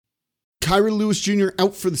Kira Lewis Jr.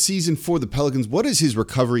 out for the season for the Pelicans. What does his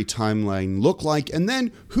recovery timeline look like? And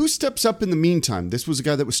then who steps up in the meantime? This was a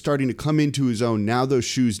guy that was starting to come into his own. Now those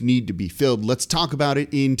shoes need to be filled. Let's talk about it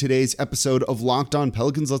in today's episode of Locked On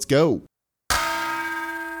Pelicans. Let's go.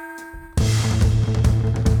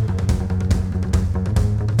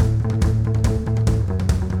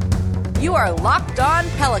 You are Locked On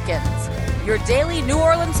Pelicans, your daily New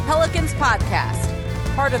Orleans Pelicans podcast.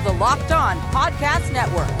 Part of the Locked On Podcast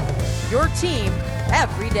Network, your team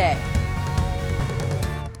every day.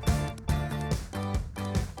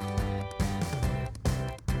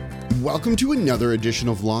 Welcome to another edition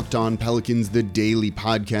of Locked On Pelicans, the daily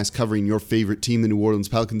podcast covering your favorite team, the New Orleans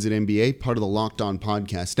Pelicans at NBA, part of the Locked On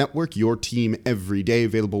Podcast Network, your team every day,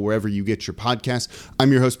 available wherever you get your podcasts.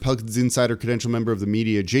 I'm your host, Pelicans Insider, credential member of the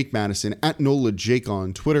media, Jake Madison, at NOLA Jake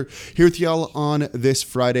on Twitter, here with y'all on this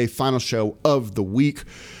Friday, final show of the week.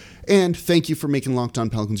 And thank you for making Locked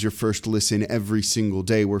On Pelicans your first listen every single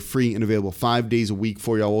day. We're free and available 5 days a week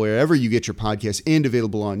for y'all wherever you get your podcasts and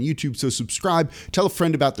available on YouTube. So subscribe, tell a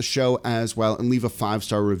friend about the show as well, and leave a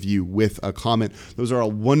 5-star review with a comment. Those are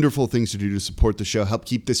all wonderful things to do to support the show. Help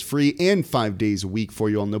keep this free and 5 days a week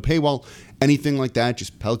for you all. No paywall, anything like that.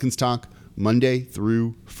 Just Pelicans talk Monday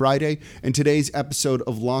through Friday. And today's episode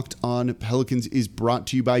of Locked On Pelicans is brought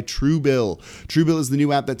to you by Truebill. Truebill is the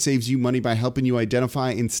new app that saves you money by helping you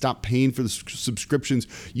identify and stop paying for the subscriptions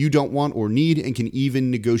you don't want or need, and can even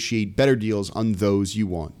negotiate better deals on those you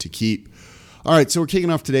want to keep. All right, so we're kicking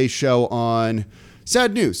off today's show on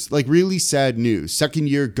sad news, like really sad news.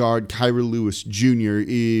 Second-year guard Kira Lewis Jr.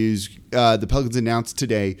 The Pelicans announced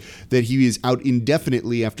today that he is out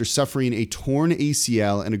indefinitely after suffering a torn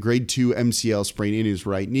ACL and a grade 2 MCL sprain in his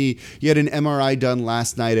right knee. He had an MRI done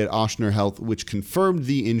last night at Ochsner Health, which confirmed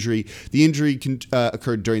the injury. The injury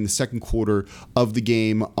occurred during the second quarter of the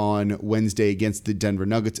game on Wednesday against the Denver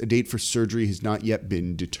Nuggets. A date for surgery has not yet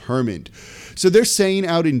been determined. So they're saying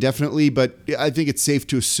out indefinitely, but I think it's safe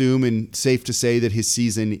to assume and safe to say that his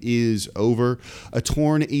season is over. A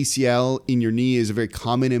torn ACL in your knee is a very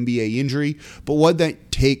common NBA injury, but one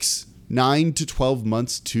that takes 9 to 12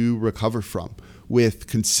 months to recover from with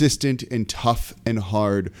consistent and tough and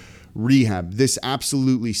hard rehab. This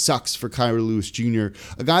absolutely sucks for Kira Lewis Jr.,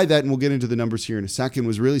 a guy that, and we'll get into the numbers here in a second,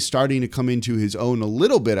 was really starting to come into his own a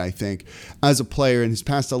little bit, I think, as a player, and his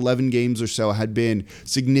past 11 games or so had been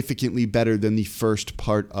significantly better than the first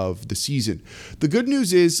part of the season. The good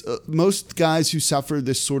news is most guys who suffer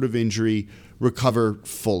this sort of injury recover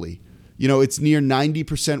fully. You know, it's near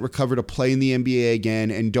 90% recover to play in the NBA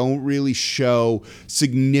again and don't really show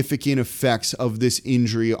significant effects of this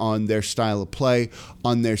injury on their style of play,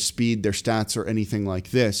 on their speed, their stats, or anything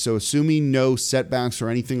like this. So assuming no setbacks or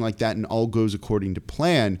anything like that and all goes according to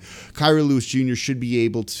plan, Kira Lewis Jr. should be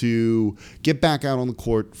able to get back out on the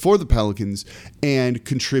court for the Pelicans and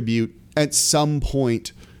contribute at some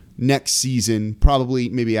point next season, probably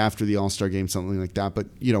maybe after the All-Star game, something like that. But,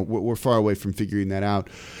 you know, we're far away from figuring that out.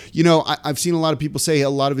 You know, I've seen a lot of people say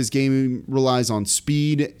a lot of his game relies on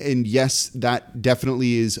speed. And yes, that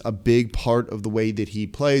definitely is a big part of the way that he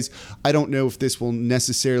plays. I don't know if this will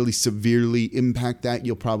necessarily severely impact that.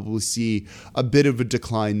 You'll probably see a bit of a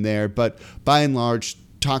decline there. But by and large,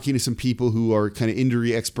 talking to some people who are kind of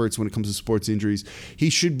injury experts when it comes to sports injuries,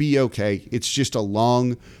 he should be okay. It's just a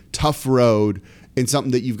long, tough road, and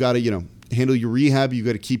something that you've got to, handle your rehab. You've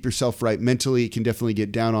got to keep yourself right mentally. It can definitely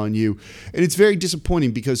get down on you. And it's very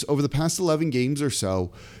disappointing because over the past 11 games or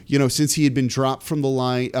so, since he had been dropped from the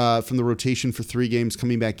line, from the rotation for 3 games,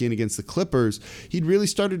 coming back in against the Clippers, he'd really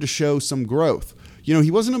started to show some growth.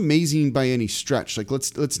 He wasn't amazing by any stretch. Like,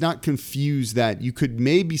 let's not confuse that. You could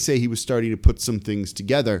maybe say he was starting to put some things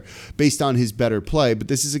together based on his better play, but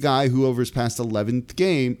this is a guy who over his past 11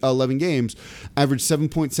 games averaged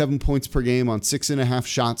 7.7 points per game on 6.5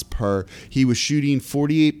 shots per. He was shooting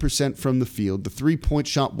 48% from the field. The 3-point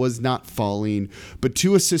shot was not falling, but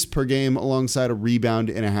 2 assists per game alongside a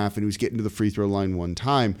rebound and a half, and he was getting to the free throw line 1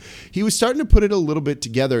 time. He was starting to put it a little bit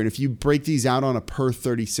together, and if you break these out on a per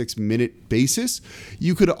 36-minute basis,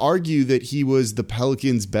 you could argue that he was the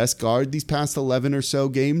Pelicans' best guard these past 11 or so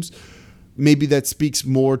games. Maybe that speaks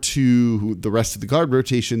more to the rest of the guard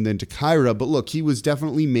rotation than to Kira, but look, he was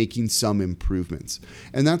definitely making some improvements.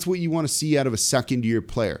 And that's what you want to see out of a second-year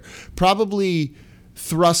player. Probably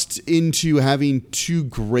thrust into having too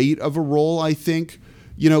great of a role, I think.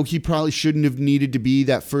 He probably shouldn't have needed to be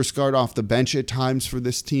that first guard off the bench at times for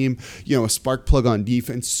this team. A spark plug on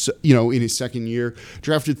defense, in his second year.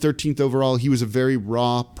 Drafted 13th overall. He was a very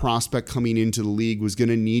raw prospect coming into the league, was going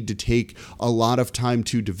to need to take a lot of time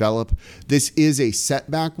to develop. This is a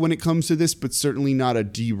setback when it comes to this, but certainly not a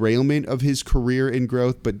derailment of his career and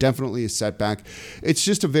growth, but definitely a setback. It's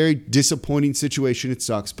just a very disappointing situation. It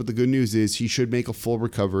sucks, but the good news is he should make a full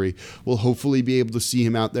recovery. We'll hopefully be able to see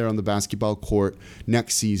him out there on the basketball court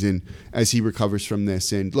next season as he recovers from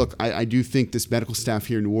this. And look, I do think this medical staff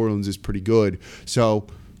here in New Orleans is pretty good. So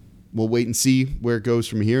we'll wait and see where it goes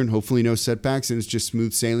from here, and hopefully no setbacks, and it's just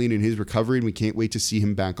smooth sailing in his recovery, and we can't wait to see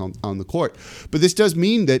him back on the court. But this does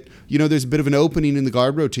mean that, there's a bit of an opening in the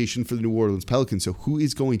guard rotation for the New Orleans Pelicans. So who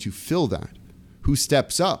is going to fill that? Who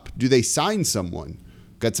steps up? Do they sign someone?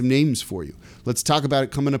 Got some names for you. Let's talk about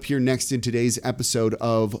it coming up here next in today's episode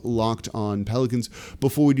of Locked On Pelicans.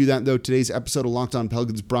 Before we do that, though, today's episode of Locked On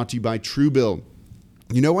Pelicans is brought to you by Truebill.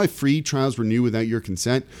 You know why free trials renew without your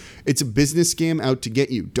consent? It's a business scam out to get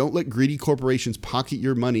you. Don't let greedy corporations pocket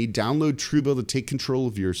your money. Download Truebill to take control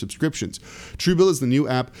of your subscriptions. Truebill is the new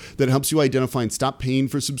app that helps you identify and stop paying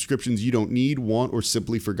for subscriptions you don't need, want, or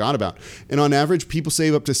simply forgot about. And on average, people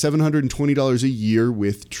save up to $720 a year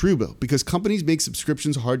with Truebill. Because companies make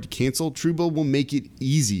subscriptions hard to cancel, Truebill will make it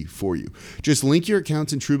easy for you. Just link your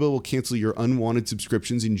accounts and Truebill will cancel your unwanted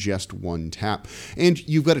subscriptions in just one tap. And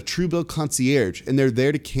you've got a Truebill concierge, and they're there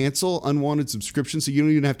to cancel unwanted subscriptions, so you don't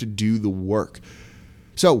even have to do the work.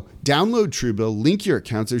 So download Truebill, link your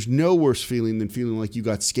accounts. There's no worse feeling than feeling like you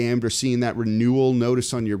got scammed or seeing that renewal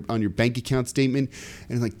notice on your bank account statement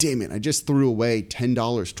and like, damn it, I just threw away $10,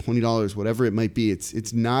 $20, whatever it might be.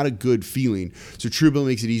 It's not a good feeling. So Truebill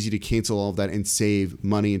makes it easy to cancel all of that and save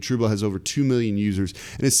money. And Truebill has over 2 million users,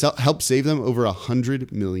 and it's helped save them over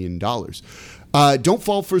 $100 million. Don't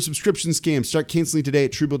fall for a subscription scam. Start canceling today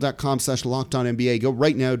at Truebill.com/LockedOnNBA. Go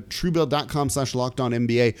right now.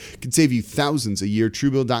 Truebill.com/LockedOnNBA can save you thousands a year.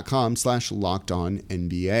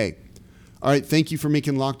 Truebill.com/LockedOnNBA. All right, thank you for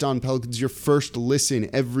making Locked On Pelicans your first listen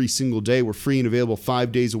every single day. We're free and available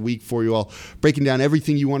 5 days a week for you all, breaking down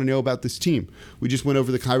everything you want to know about this team. We just went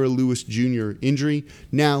over the Kira Lewis Jr. injury.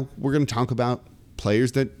 Now we're going to talk about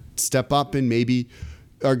players that step up and maybe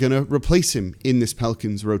are going to replace him in this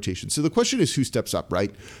Pelicans rotation. So the question is who steps up,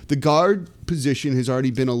 right? The guard position has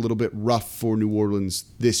already been a little bit rough for New Orleans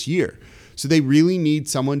this year. So they really need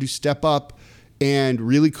someone to step up and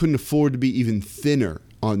really couldn't afford to be even thinner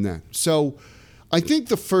on that. So I think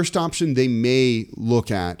the first option they may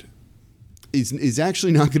look at is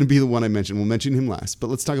actually not going to be the one I mentioned. We'll mention him last, but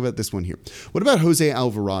let's talk about this one here. What about Jose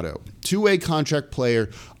Alvarado? Two-way contract player,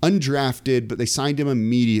 undrafted, but they signed him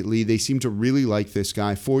immediately. They seem to really like this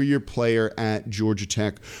guy. 4-year player at Georgia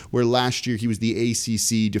Tech, where last year he was the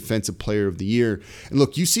ACC Defensive Player of the Year. And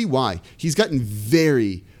look, you see why. He's gotten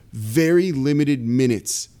very, very limited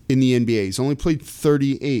minutes in the NBA. He's only played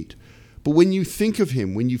 38. But when you think of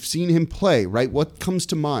him, when you've seen him play, right, what comes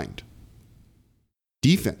to mind?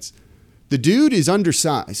 Defense. The dude is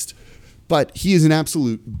undersized, but he is an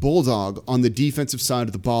absolute bulldog on the defensive side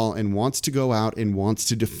of the ball and wants to go out and wants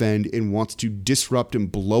to defend and wants to disrupt and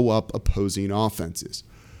blow up opposing offenses.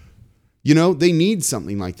 They need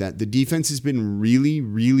something like that. The defense has been really,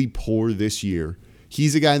 really poor this year.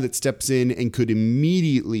 He's a guy that steps in and could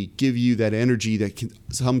immediately give you that energy that can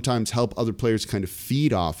sometimes help other players kind of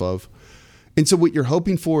feed off of. And so what you're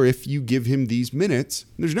hoping for if you give him these minutes,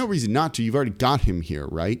 there's no reason not to, you've already got him here,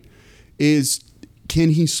 right? Is can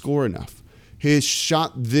he score enough? His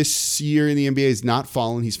shot this year in the NBA has not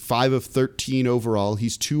fallen. He's 5 of 13 overall.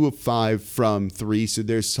 He's 2 of 5 from 3, so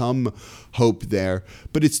there's some hope there.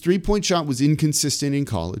 But his three-point shot was inconsistent in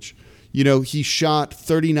college. He shot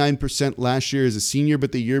 39% last year as a senior,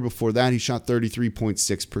 but the year before that he shot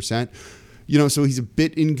 33.6%. So he's a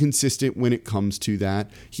bit inconsistent when it comes to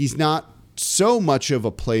that. He's not so much of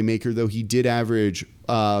a playmaker, though. He did average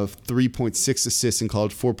 3.6 assists in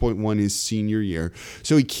college, 4.1 his senior year.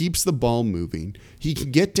 So he keeps the ball moving. He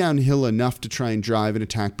can get downhill enough to try and drive and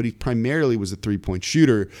attack, but he primarily was a three-point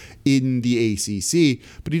shooter in the ACC.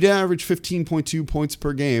 But he did average 15.2 points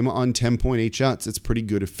per game on 10.8 shots. That's pretty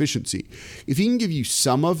good efficiency. If he can give you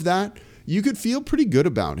some of that, you could feel pretty good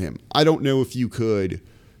about him. I don't know if you could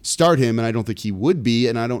start him, and I don't think he would be,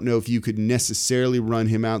 and I don't know if you could necessarily run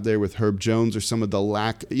him out there with Herb Jones or some of the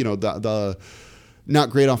the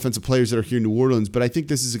not great offensive players that are here in New Orleans, but I think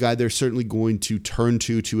this is a guy they're certainly going to turn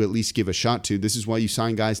to at least give a shot to. This is why you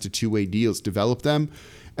sign guys to two-way deals, develop them,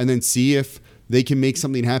 and then see if they can make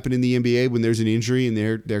something happen in the NBA when there's an injury and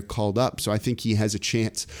they're called up. So I think he has a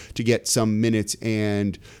chance to get some minutes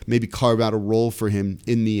and maybe carve out a role for him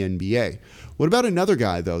in the NBA. What about another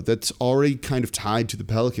guy, though, that's already kind of tied to the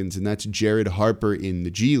Pelicans, and that's Jared Harper in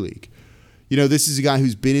the G League. You know, this is a guy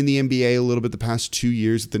who's been in the NBA a little bit the past 2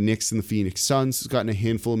 years with the Knicks and the Phoenix Suns. He's gotten a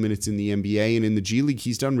handful of minutes in the NBA, and in the G League,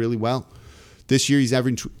 he's done really well. This year, he's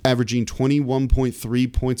averaging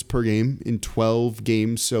 21.3 points per game in 12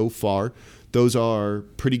 games so far. Those are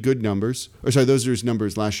pretty good numbers. Those are his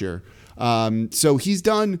numbers last year. So he's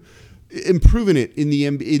improving it in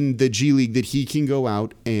the G League that he can go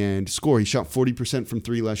out and score. He shot 40% from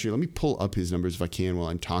three last year. Let me pull up his numbers if I can while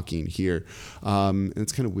I'm talking here. And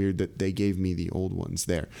it's kind of weird that they gave me the old ones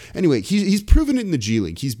there. Anyway, he's proven it in the G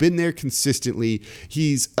League. He's been there consistently.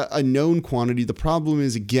 He's a known quantity. The problem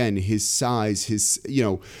is, again, his size,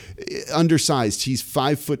 undersized. He's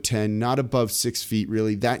 5'10", not above 6 feet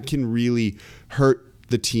really. That can really hurt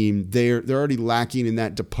the team. They're already lacking in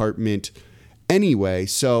that department anyway.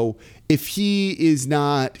 So if he is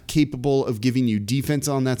not capable of giving you defense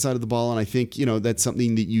on that side of the ball, and I think, that's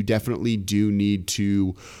something that you definitely do need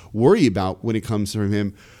to worry about when it comes from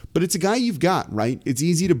him. But it's a guy you've got, right? It's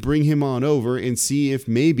easy to bring him on over and see if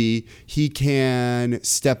maybe he can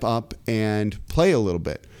step up and play a little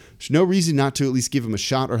bit. There's no reason not to at least give him a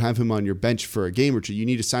shot or have him on your bench for a game or two. You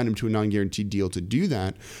need to sign him to a non-guaranteed deal to do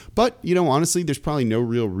that. But, honestly, there's probably no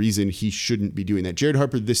real reason he shouldn't be doing that. Jared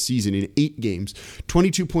Harper this season in 8 games,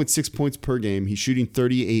 22.6 points per game. He's shooting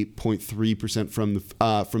 38.3%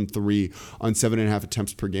 from three on 7.5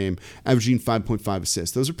 attempts per game, averaging 5.5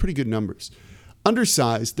 assists. Those are pretty good numbers.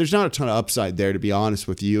 Undersized, there's not a ton of upside there, to be honest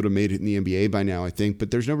with you. He would have made it in the NBA by now, I think, but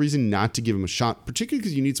there's no reason not to give him a shot, particularly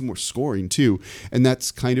because you need some more scoring too, and that's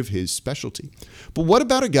kind of his specialty. But what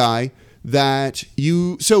about a guy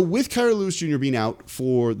so with Kira Lewis Jr. being out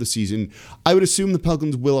for the season, I would assume the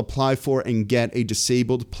Pelicans will apply for and get a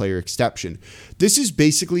disabled player exception. This is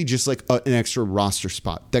basically just like an extra roster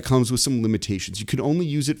spot that comes with some limitations. You can only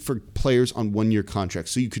use it for players on 1-year contracts.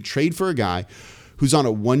 So you could trade for a guy who's on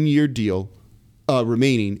a 1-year deal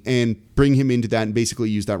remaining and bring him into that and basically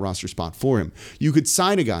use that roster spot for him. You could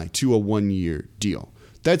sign a guy to a 1-year deal.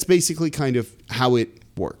 That's basically kind of how it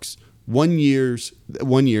works. 1 year,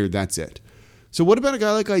 that's it. So what about a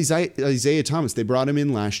guy like Isaiah Thomas? They brought him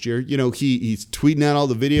in last year. He's tweeting out all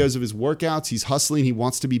the videos of his workouts. He's hustling. He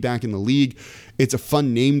wants to be back in the league. It's a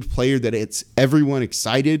fun named player that it's everyone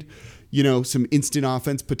excited. Some instant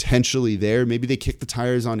offense potentially there. Maybe they kick the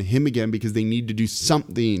tires on him again because they need to do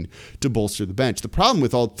something to bolster the bench. The problem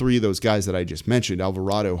with all 3 of those guys that I just mentioned,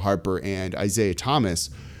 Alvarado, Harper, and Isaiah Thomas,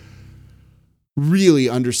 really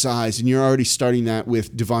undersized, and you're already starting that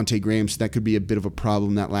with Devontae Graham, so that could be a bit of a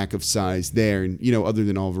problem, that lack of size there. And, other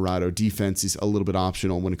than Alvarado, defense is a little bit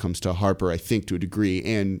optional when it comes to Harper, I think, to a degree,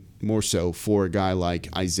 and more so for a guy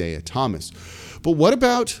like Isaiah Thomas. But what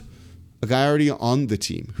about a guy already on the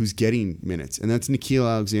team who's getting minutes, and that's Nickeil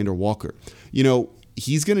Alexander-Walker?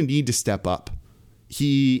 He's going to need to step up.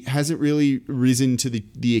 He hasn't really risen to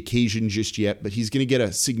the occasion just yet, but he's going to get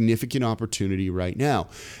a significant opportunity right now.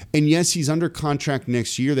 And yes, he's under contract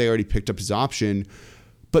next year. They already picked up his option,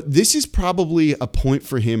 but this is probably a point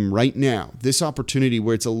for him right now, this opportunity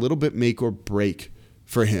where it's a little bit make or break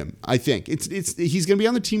for him. I think he's going to be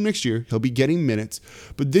on the team next year. He'll be getting minutes,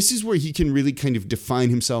 but this is where he can really kind of define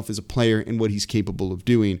himself as a player and what he's capable of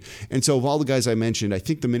doing. And so of all the guys I mentioned, I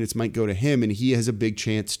think the minutes might go to him, and he has a big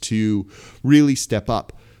chance to really step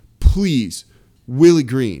up. Please, Willie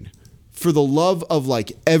Green, for the love of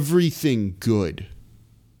everything good.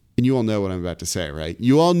 And you all know what I'm about to say, right?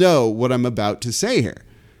 You all know what I'm about to say here.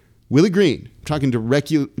 Willie Green, I'm talking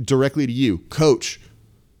directly to you, coach.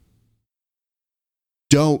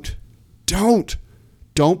 Don't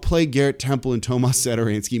play Garrett Temple and Tomas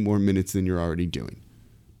Satoransky more minutes than you're already doing.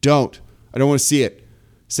 I don't want to see it.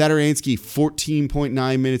 Satoransky,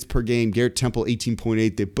 14.9 minutes per game. Garrett Temple,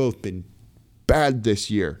 18.8. They've both been bad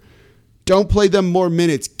this year. Don't play them more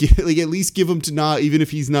minutes. At least give them to Na, even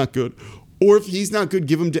if he's not good. Or if he's not good,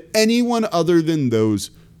 give them to anyone other than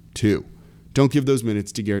those 2. Don't give those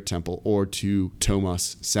minutes to Garrett Temple or to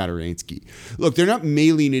Tomas Satoransky. Look, they're not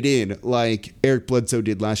mailing it in like Eric Bledsoe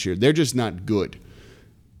did last year. They're just not good.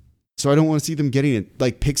 So I don't want to see them getting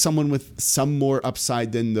it. Pick someone with some more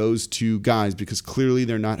upside than those 2 guys, because clearly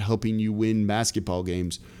they're not helping you win basketball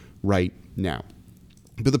games right now.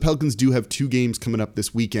 But the Pelicans do have 2 games coming up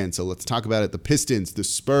this weekend, so let's talk about it. The Pistons, the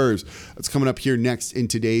Spurs. That's coming up here next in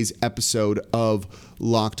today's episode of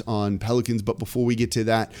Locked On Pelicans. But before we get to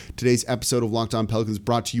that, today's episode of Locked On Pelicans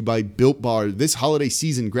brought to you by Built Bar. This holiday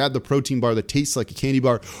season, grab the protein bar that tastes like a candy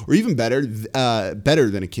bar, or even better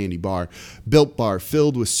than a candy bar. Built Bar,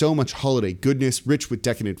 filled with so much holiday goodness, rich with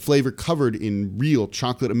decadent flavor, covered in real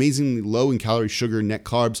chocolate, amazingly low in calories, sugar, net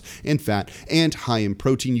carbs, and fat, and high in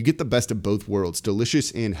protein. You get the best of both worlds,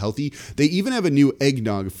 delicious and healthy. They even have a new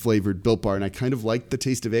eggnog flavored Built Bar, and I kind of like the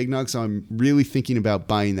taste of eggnog, so I'm really thinking about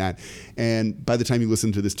buying that. And by the time you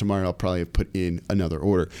listen to this tomorrow, I'll probably have put in another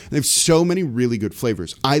order. And they have so many really good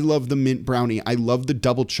flavors. I love the mint brownie. I love the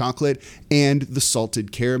double chocolate and the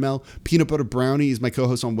salted caramel. Peanut butter brownie is my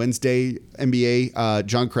co-host on Wednesday, NBA,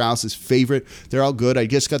 John Krause's favorite. They're all good. I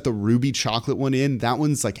just got the ruby chocolate one in. That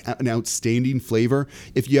one's like an outstanding flavor.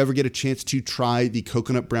 If you ever get a chance to try the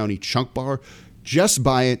coconut brownie chunk bar, just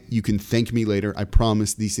buy it. You can thank me later. I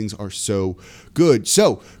promise these things are so good.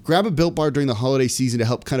 So grab a Built Bar during the holiday season to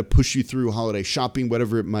help kind of push you through holiday shopping,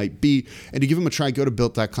 whatever it might be. And to give them a try, go to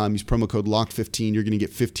Built.com. Use promo code LOCKED15. You're going to get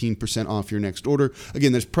 15% off your next order.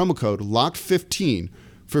 Again, there's promo code LOCKED15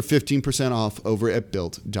 for 15% off over at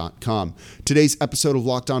Built.com. Today's episode of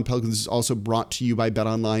Locked On Pelicans is also brought to you by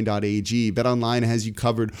BetOnline.ag. BetOnline has you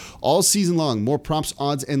covered all season long. More props,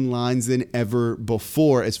 odds, and lines than ever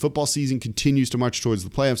before. As football season continues to march towards the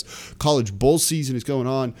playoffs, college bowl season is going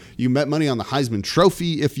on. You can bet money on the Heisman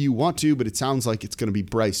Trophy if you want to, but it sounds like it's going to be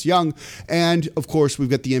Bryce Young. And, of course, we've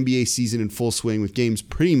got the NBA season in full swing with games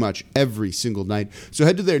pretty much every single night. So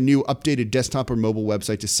head to their new updated desktop or mobile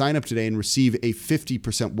website to sign up today and receive a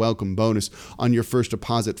 50% welcome bonus on your first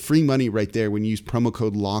deposit. Free money right there when you use promo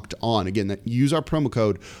code Locked On. Again, use our promo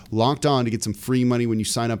code Locked On to get some free money when you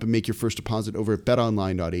sign up and make your first deposit over at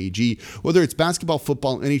betonline.ag. Whether it's basketball,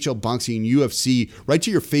 football, NHL, boxing, UFC, right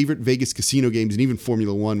to your favorite Vegas casino games, and even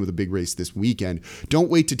Formula One with a big race this weekend.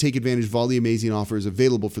 Don't wait to take advantage of all the amazing offers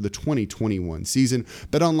available for the 2021 season.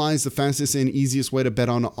 BetOnline is the fastest and easiest way to bet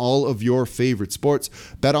on all of your favorite sports.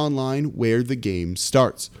 BetOnline, where the game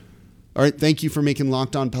starts. All right, thank you for making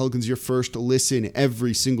Locked On Pelicans your first listen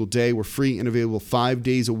every single day. We're free and available 5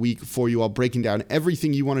 days a week for you, all breaking down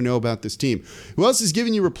everything you want to know about this team. Who else is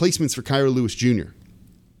giving you replacements for Kira Lewis Jr.?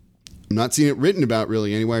 I'm not seeing it written about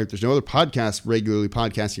really anywhere. There's no other podcast regularly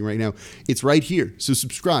podcasting right now. It's right here. So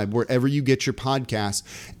subscribe wherever you get your podcasts,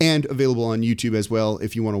 and available on YouTube as well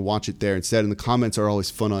if you want to watch it there instead. And the comments are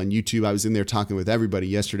always fun on YouTube. I was in there talking with everybody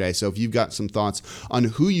yesterday. So if you've got some thoughts on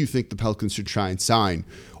who you think the Pelicans should try and sign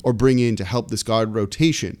or bring in to help this guard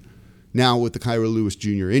rotation now with the Kira Lewis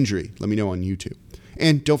Jr. injury, let me know on YouTube.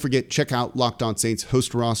 And don't forget, check out Locked On Saints.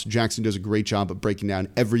 Host Ross Jackson does a great job of breaking down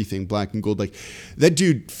everything black and gold. Like, that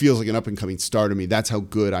dude feels like an up-and-coming star to me. That's how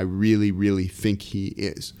good I really, really think he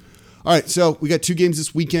is. All right, so we got 2 games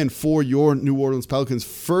this weekend for your New Orleans Pelicans.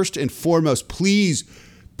 First and foremost, please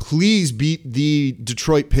beat the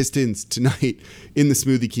Detroit Pistons tonight in the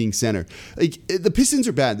Smoothie King Center. Like, the Pistons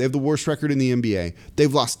are bad. They have the worst record in the NBA.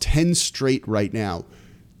 They've lost 10 straight right now.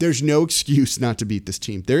 There's no excuse not to beat this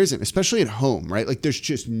team. There isn't, especially at home, right? Like, there's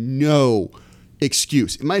just no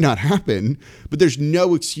excuse. It might not happen, but there's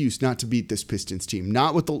no excuse not to beat this Pistons team.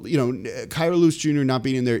 Not with the, Kira Lewis Jr. not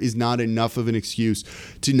being in there is not enough of an excuse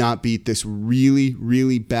to not beat this really,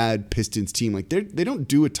 really bad Pistons team. Like, they don't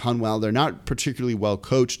do a ton well. They're not particularly well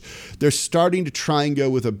coached. They're starting to try and go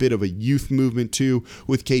with a bit of a youth movement too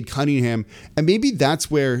with Cade Cunningham. And maybe that's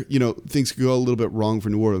where, things could go a little bit wrong for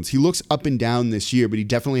New Orleans. He looks up and down this year, but he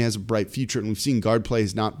definitely has a bright future. And we've seen guard play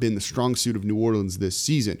has not been the strong suit of New Orleans this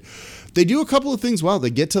season. They do a couple of things well. They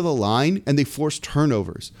get to the line and they force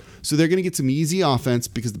turnovers. So they're going to get some easy offense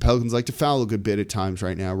because the Pelicans like to foul a good bit at times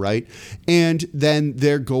right now, right? And then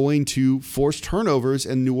they're going to force turnovers,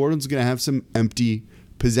 and New Orleans is going to have some empty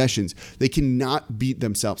possessions. They cannot beat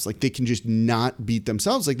themselves. Like, they can just not beat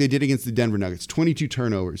themselves like they did against the Denver Nuggets. 22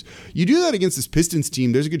 turnovers. You do that against this Pistons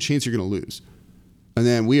team, there's a good chance you're going to lose. And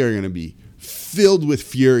then we are going to be filled with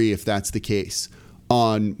fury if that's the case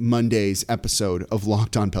on Monday's episode of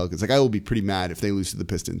Locked On Pelicans. Like, I will be pretty mad if they lose to the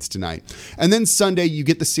Pistons tonight. And then Sunday, you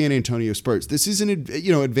get the San Antonio Spurs. This is an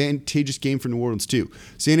advantageous game for New Orleans too.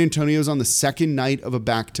 San Antonio's on the second night of a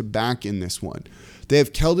back-to-back in this one. They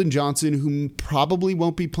have Keldon Johnson, who probably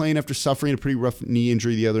won't be playing after suffering a pretty rough knee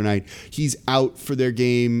injury the other night. He's out for their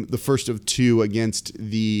game, the first of two against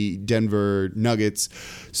the Denver Nuggets.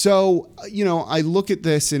 So, I look at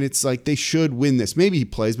this and it's like they should win this. Maybe he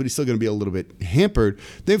plays, but he's still going to be a little bit hampered.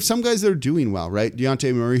 They have some guys that are doing well, right?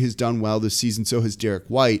 Dejounte Murray has done well this season, so has Derek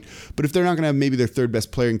White. But if they're not going to have maybe their third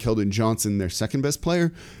best player in Keldon Johnson, their second best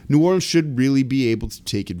player, New Orleans should really be able to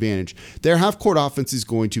take advantage. Their half-court offense is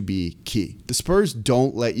going to be key. The Spurs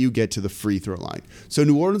don't let you get to the free throw line. So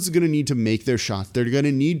New Orleans is going to need to make their shots. They're going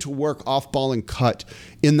to need to work off ball and cut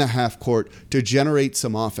in the half court to generate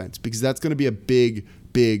some offense, because that's going to be a big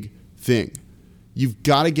thing. You've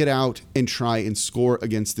got to get out and try and score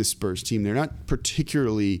against this Spurs team. They're not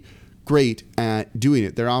particularly great at doing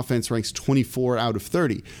it. Their offense ranks 24 out of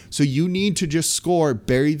 30. So you need to just score,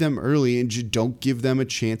 bury them early, and just don't give them a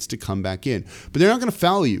chance to come back in. But they're not going to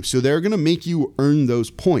foul you, so they're going to make you earn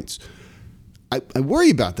those points. I worry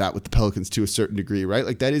about that with the Pelicans to a certain degree, right?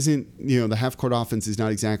 Like that isn't, the half-court offense is not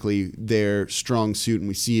exactly their strong suit, and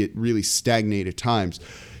we see it really stagnate at times.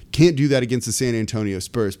 Can't do that against the San Antonio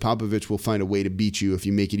Spurs. Popovich will find a way to beat you if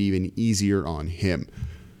you make it even easier on him.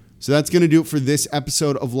 So that's going to do it for this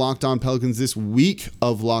episode of Locked On Pelicans, this week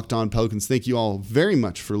of Locked On Pelicans. Thank you all very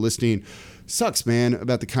much for listening. Sucks, man,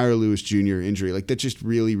 about the Kira Lewis Jr. injury. Like, that just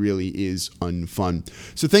really is unfun.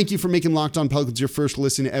 So thank you for making Locked On Pelicans your first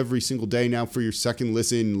listen every single day. Now for your second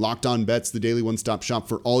listen, Locked On Bets, the daily one-stop shop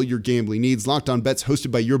for all your gambling needs. Locked On Bets,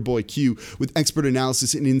 hosted by your boy Q, with expert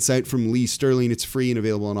analysis and insight from Lee Sterling. It's free and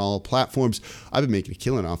available on all platforms. I've been making a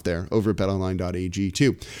killing off there over at betonline.ag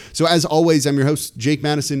too. So as always, I'm your host, Jake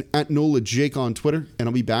Madison, at NOLA Jake on Twitter, and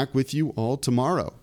I'll be back with you all tomorrow.